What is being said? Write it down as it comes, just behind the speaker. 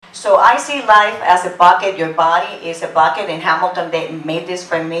So I see life as a bucket. Your body is a bucket. In Hamilton, they made this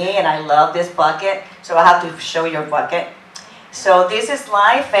for me, and I love this bucket. So I have to show your bucket. So this is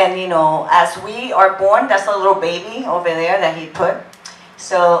life, and as we are born, that's a little baby over there that he put.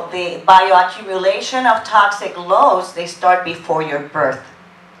 So the bioaccumulation of toxic loads, they start before your birth.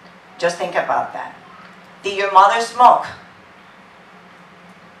 Just think about that. Did your mother smoke?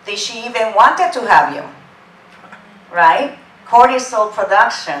 Did she even wanted to have you? Right? Cortisol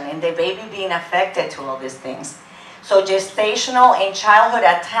production and the baby being affected to all these things. So gestational and childhood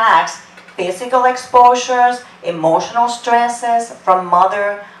attacks, physical exposures, emotional stresses from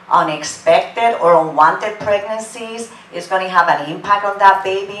mother, unexpected or unwanted pregnancies is going to have an impact on that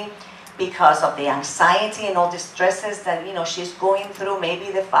baby because of the anxiety and all the stresses that she's going through. Maybe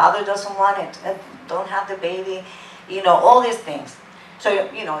the father doesn't want it, don't have the baby, all these things. So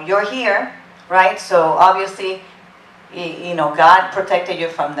you're here, right? So obviously God protected you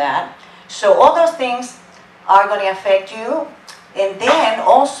from that. So all those things are going to affect you. And then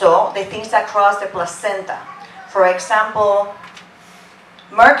also the things that cross the placenta. For example,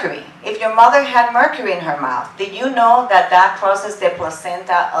 mercury. If your mother had mercury in her mouth, did you know that crosses the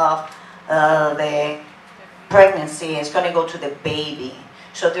placenta of the pregnancy? It's going to go to the baby.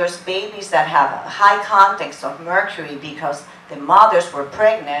 So there's babies that have a high context of mercury because the mothers were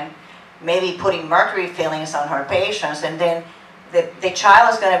pregnant, maybe putting mercury fillings on her patients, and then the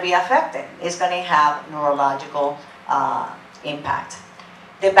child is going to be affected. It's going to have neurological impact.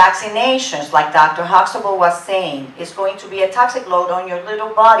 The vaccinations, like Dr. Huxtable was saying, is going to be a toxic load on your little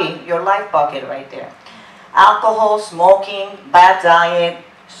body, your life bucket right there. Alcohol, smoking, bad diet,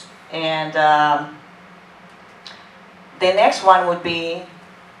 and the next one would be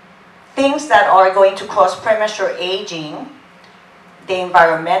things that are going to cause premature aging, the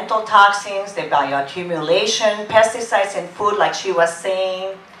environmental toxins, the bioaccumulation, pesticides in food, like she was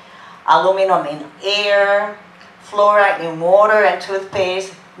saying, aluminum in air, fluoride in water and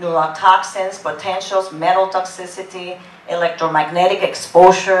toothpaste, neurotoxins, potentials, metal toxicity, electromagnetic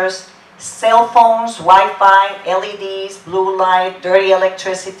exposures, cell phones, Wi-Fi, LEDs, blue light, dirty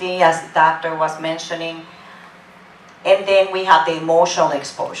electricity, as the doctor was mentioning. And then we have the emotional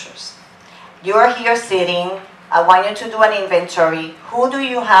exposures. You're here sitting. I want you to do an inventory. Who do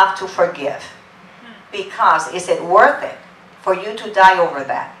you have to forgive? Because is it worth it for you to die over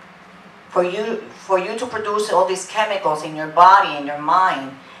that? For you to produce all these chemicals in your body, in your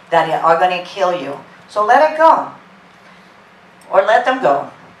mind, that are going to kill you. So let it go. Or let them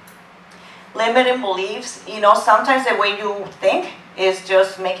go. Limiting beliefs, sometimes the way you think is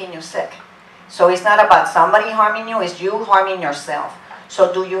just making you sick. So it's not about somebody harming you, it's you harming yourself.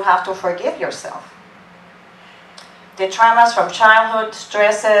 So do you have to forgive yourself? The traumas from childhood,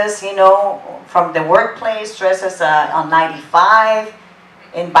 stresses, from the workplace, stresses on 95,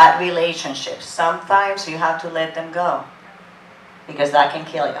 in bad relationships. Sometimes you have to let them go because that can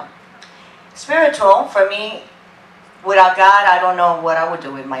kill you. Spiritual, for me, without God, I don't know what I would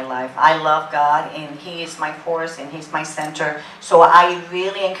do with my life. I love God, and He is my force, and He's my center. So I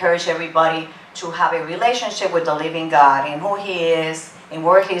really encourage everybody to have a relationship with the living God and who He is and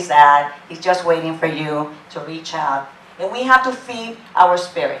where He's at. He's just waiting for you to reach out. And we have to feed our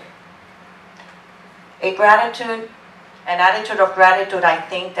spirit. An attitude of gratitude, I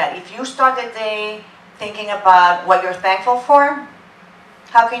think that if you start the day thinking about what you're thankful for,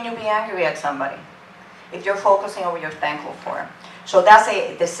 how can you be angry at somebody if you're focusing on what you're thankful for? So that's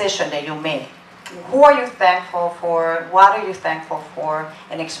a decision that you make. Who are you thankful for? What are you thankful for?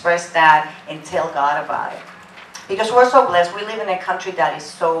 And express that and tell God about it. Because we're so blessed. We live in a country that is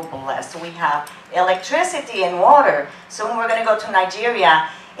so blessed. We have electricity and water. Soon we're going to go to Nigeria,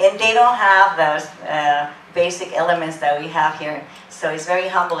 and they don't have those basic elements that we have here. So it's very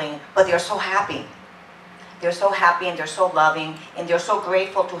humbling. But they're so happy. They're so happy, and they're so loving, and they're so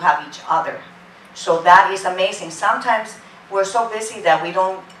grateful to have each other. So that is amazing. Sometimes we're so busy that we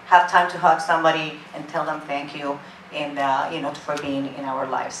don't have time to hug somebody and tell them thank you, and for being in our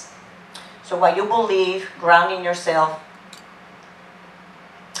lives. So what you believe, grounding yourself.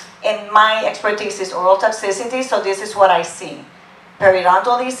 And my expertise is oral toxicity, so this is what I see.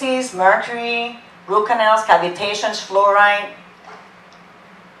 Periodontal disease, mercury, root canals, cavitations, fluoride.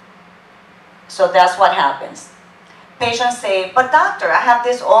 So that's what happens. Patients say, but doctor, I have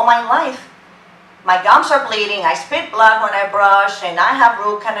this all my life. My gums are bleeding, I spit blood when I brush, and I have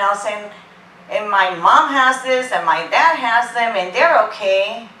root canals, and my mom has this, and my dad has them, and they're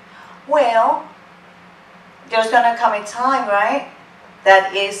okay. Well, there's going to come a time, right,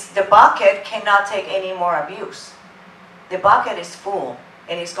 that is the bucket cannot take any more abuse. The bucket is full,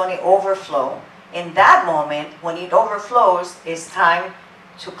 and it's going to overflow. In that moment, when it overflows, it's time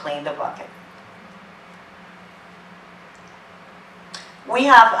to clean the bucket. We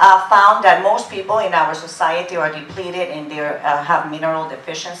have found that most people in our society are depleted and they have mineral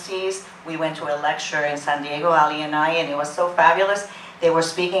deficiencies. We went to a lecture in San Diego, Ali and I, and it was so fabulous. They were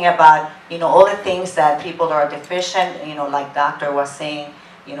speaking about, all the things that people are deficient, like doctor was saying,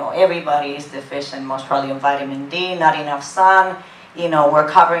 everybody is deficient, most probably in vitamin D, not enough sun. We're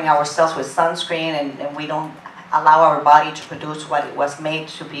covering ourselves with sunscreen and we don't allow our body to produce what it was made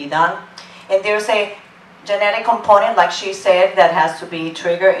to be done. And there's a genetic component, like she said, that has to be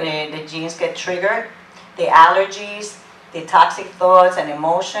triggered. The genes get triggered, the allergies, the toxic thoughts and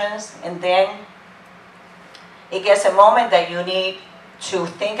emotions, and then it gets a moment that you need to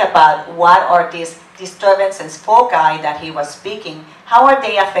think about what are these disturbances, foci that he was speaking, how are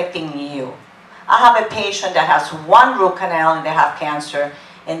they affecting you? I have a patient that has 1 root canal and they have cancer,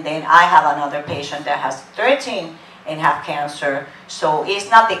 and then I have another patient that has 13 and have cancer. So it's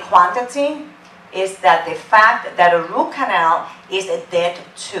not the quantity, is that the fact that a root canal is a dead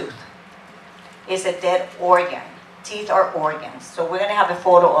tooth, is a dead organ. Teeth are organs. So we're going to have a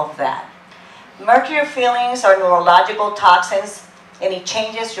photo of that. Mercury fillings are neurological toxins, and it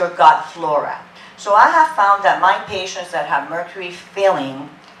changes your gut flora. So I have found that my patients that have mercury filling,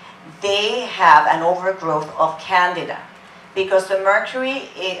 they have an overgrowth of candida, because the mercury,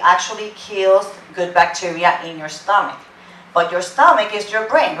 it actually kills good bacteria in your stomach. But your stomach is your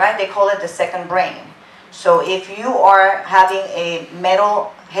brain, right? They call it the second brain. So if you are having a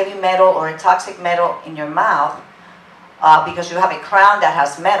metal, heavy metal or a toxic metal in your mouth, because you have a crown that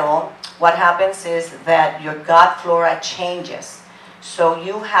has metal, what happens is that your gut flora changes. So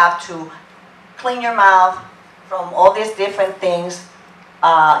you have to clean your mouth from all these different things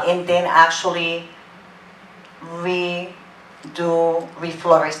and then actually redo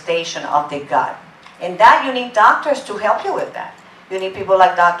reflorestation of the gut. And that you need doctors to help you with that. You need people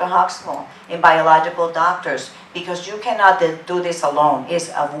like Dr. Huxtable and biological doctors, because you cannot do this alone. It's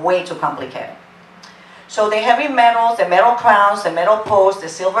way too complicated. So the heavy metals, the metal crowns, the metal posts, the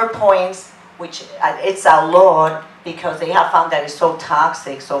silver points, which it's outlawed because they have found that it's so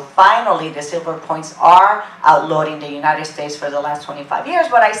toxic. So finally the silver points are outlawed in the United States for the last 25 years,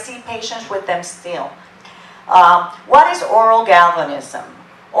 but I see patients with them still. What is oral galvanism?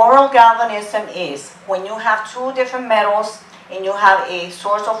 Oral galvanism is when you have 2 different metals and you have a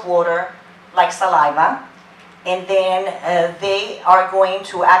source of water, like saliva, and then they are going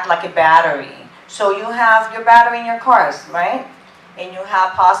to act like a battery. So you have your battery in your cars, right? And you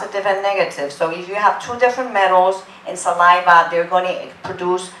have positive and negative. So if you have 2 different metals and saliva, they're going to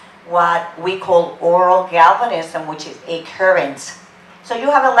produce what we call oral galvanism, which is a current. So you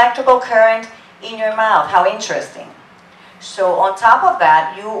have electrical current in your mouth. How interesting. So on top of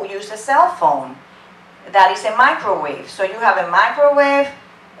that, you use a cell phone. That is a microwave. So you have a microwave,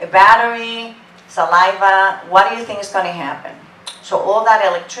 a battery, saliva. What do you think is going to happen? So all that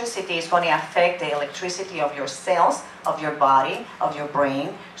electricity is going to affect the electricity of your cells, of your body, of your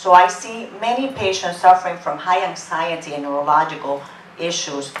brain. So I see many patients suffering from high anxiety and neurological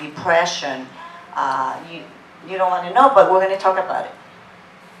issues, depression. You don't want to know, but we're going to talk about it.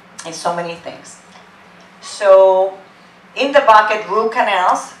 It's so many things. So in the bucket, root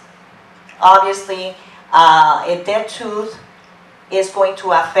canals, obviously a dead tooth is going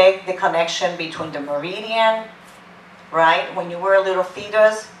to affect the connection between the meridian, right? When you were a little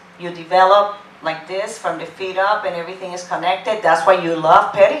fetus, you develop like this from the feet up and everything is connected. That's why you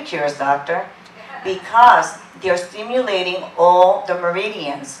love pedicures, doctor, because they're stimulating all the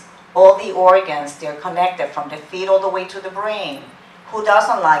meridians, all the organs. They're connected from the feet all the way to the brain. Who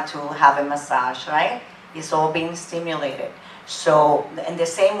doesn't like to have a massage, right? It's all being stimulated. So in the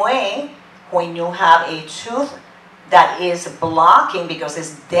same way, when you have a tooth that is blocking because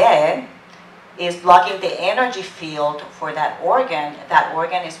it's dead, is blocking the energy field for that organ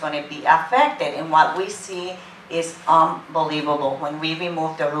is going to be affected. And what we see is unbelievable. When we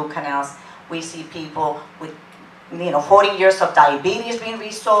remove the root canals, we see people with 40 years of diabetes being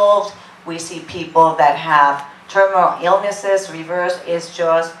resolved. We see people that have terminal illnesses reversed. It's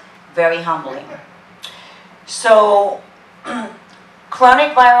just very humbling. So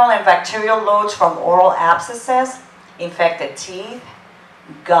chronic viral and bacterial loads from oral abscesses, infected teeth,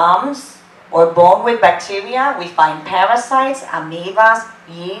 gums, or bone with bacteria. We find parasites, amoebas,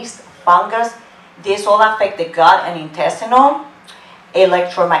 yeast, fungus. These all affect the gut and intestinal.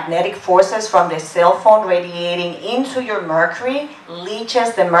 Electromagnetic forces from the cell phone radiating into your mercury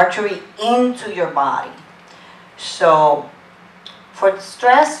leaches the mercury into your body. So for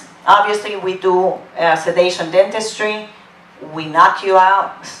stress, obviously we do sedation dentistry. We knock you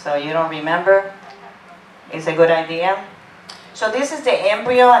out so you don't remember. It's a good idea. So this is the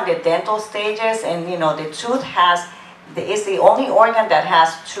embryo and the dental stages, and the tooth is the only organ that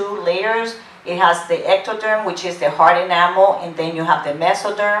has two layers. It has the ectoderm, which is the hard enamel, and then you have the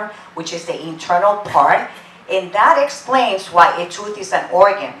mesoderm, which is the internal part. And that explains why a tooth is an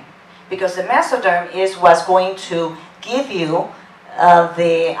organ. Because the mesoderm is what's going to give you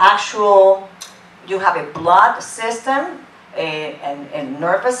the actual, you have a blood system, a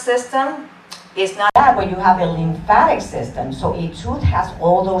nervous system. It's not that, but you have a lymphatic system. So a tooth has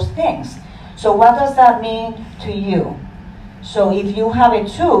all those things. So what does that mean to you? So if you have a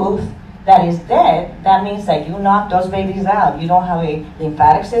tooth that is dead, that means that you knock those babies out. You don't have a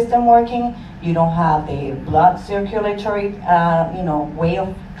lymphatic system working. You don't have the blood circulatory, way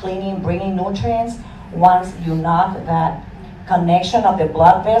of cleaning, bringing nutrients. Once you knock that connection of the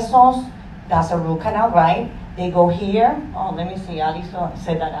blood vessels, that's a root canal, right? They go here. Oh, let me see. Alison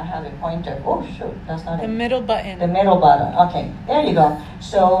said that I have a pointer. Oh, shoot, that's not it. The middle button. The middle button. Okay, there you go.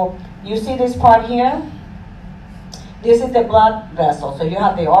 So you see this part here? This is the blood vessel. So you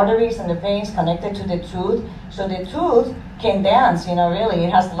have the arteries and the veins connected to the tooth. So the tooth can dance, really. It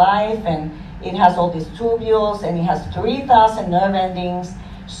has life, and it has all these tubules, and it has 3,000 nerve endings.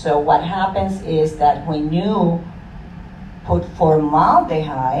 So what happens is that when you put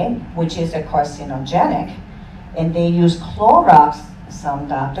formaldehyde, which is a carcinogenic, and they use Clorox, some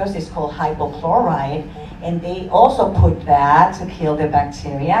doctors, it's called hypochlorite, and they also put that to kill the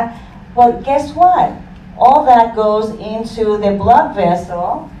bacteria. But guess what? All that goes into the blood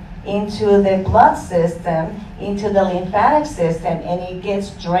vessel, into the blood system, into the lymphatic system, and it gets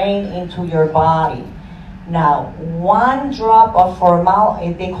drained into your body. Now, one drop of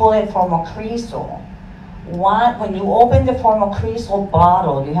they call it formocresol. When you open the formocresol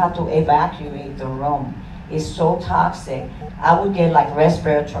bottle, you have to evacuate the room. It's so toxic. I would get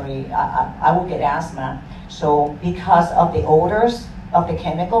respiratory, I would get asthma. So because of the odors of the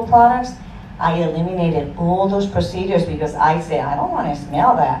chemical products, I eliminated all those procedures because I said, I don't want to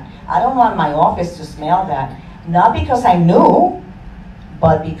smell that. I don't want my office to smell that. Not because I knew,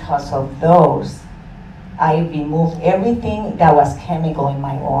 but because of those. I removed everything that was chemical in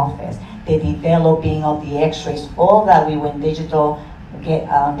my office. The developing of the x-rays, all that we went digital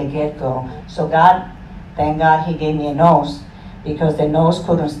on the get-go. So thank God he gave me a nose, because the nose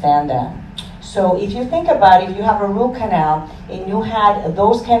couldn't stand that. So if you think about it, if you have a root canal and you had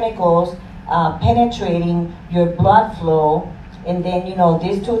those chemicals penetrating your blood flow, and then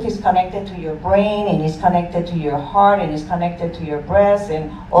this tooth is connected to your brain, and it's connected to your heart, and it's connected to your breast, and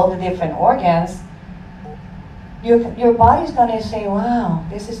all the different organs, your body's going to say, wow,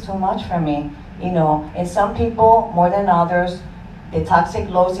 this is too much for me. And some people, more than others, the toxic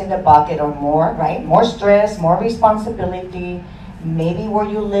loads in the bucket are more, right? More stress, more responsibility. Maybe where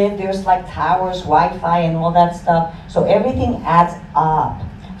you live, there's towers, Wi-Fi, and all that stuff. So everything adds up.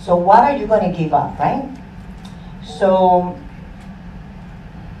 So what are you going to give up, right? So